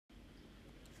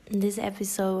This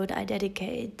episode I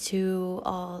dedicate to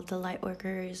all the light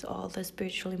workers, all the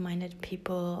spiritually minded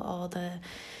people, all the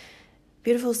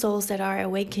beautiful souls that are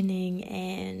awakening,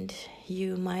 and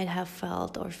you might have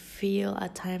felt or feel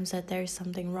at times that there's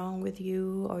something wrong with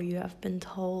you, or you have been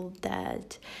told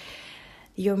that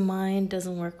your mind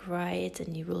doesn't work right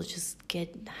and you will just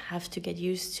have to get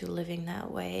used to living that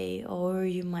way, or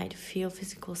you might feel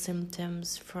physical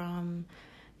symptoms from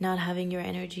not having your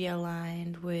energy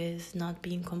aligned with not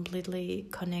being completely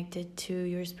connected to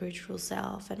your spiritual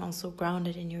self and also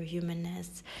grounded in your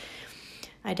humanness.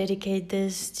 I dedicate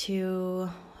this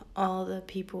to all the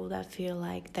people that feel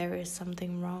like there is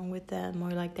something wrong with them,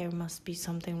 or like there must be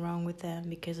something wrong with them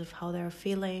because of how they're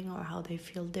feeling or how they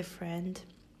feel different,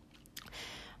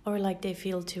 or like they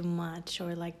feel too much,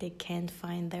 or like they can't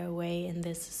find their way in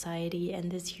this society and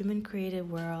this human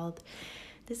created world.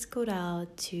 This goes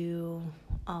out to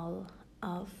all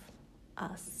of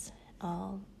us,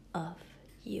 all of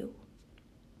you.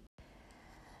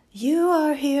 You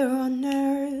are here on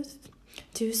earth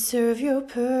to serve your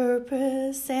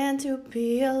purpose and to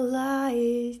be a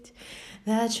light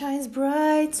that shines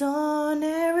bright on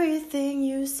everything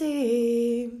you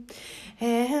see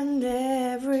and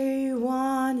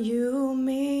everyone you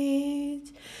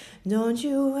meet. Don't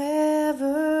you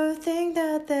ever think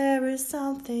that there is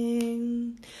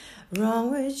something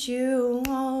wrong with you.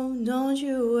 Oh, don't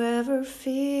you ever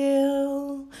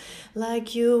feel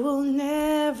like you will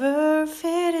never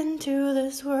fit into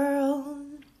this world.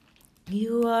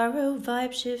 You are a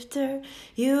vibe shifter.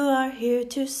 You are here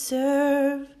to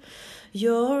serve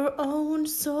your own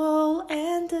soul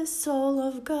and the soul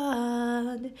of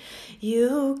God.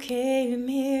 You came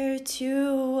here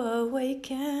to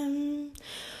awaken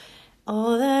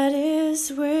all that is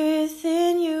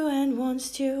within you and wants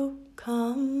to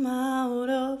come out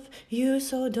of you.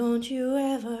 So don't you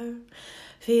ever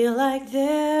feel like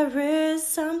there is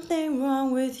something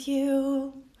wrong with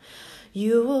you.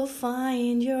 You will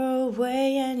find your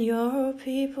way and your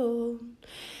people.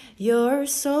 Your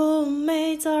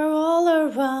soulmates are all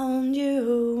around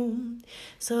you.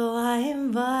 So I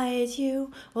invite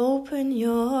you, open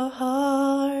your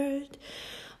heart.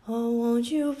 Oh,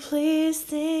 won't you please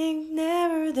think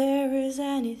never there is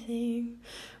anything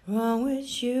wrong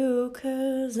with you,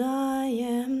 'cause I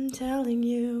am telling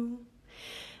you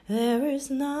there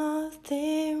is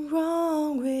nothing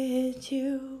wrong with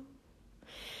you.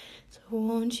 So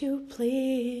won't you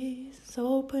please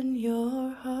open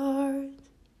your heart.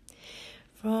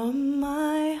 From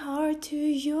my heart to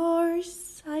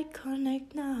yours I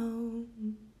connect now.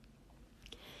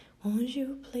 Won't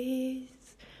you please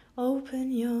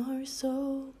open your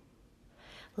soul.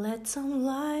 Let some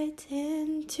light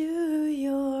into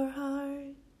your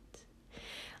heart.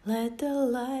 Let the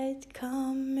light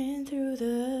come in through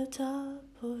the top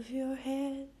of your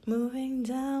head, moving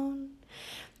down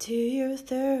to your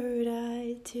third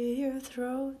eye, to your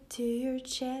throat, to your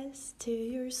chest, to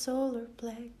your solar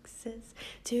plexus,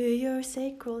 to your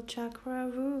sacral chakra,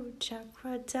 root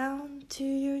chakra, down to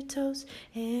your toes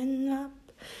and up.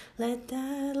 Let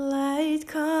that light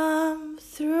come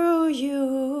through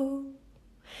you.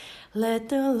 Let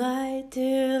the light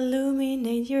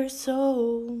illuminate your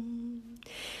soul.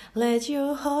 Let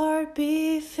your heart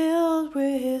be filled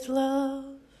with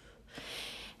love.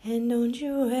 And don't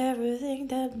you ever think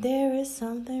that there is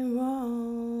something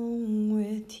wrong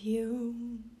with you.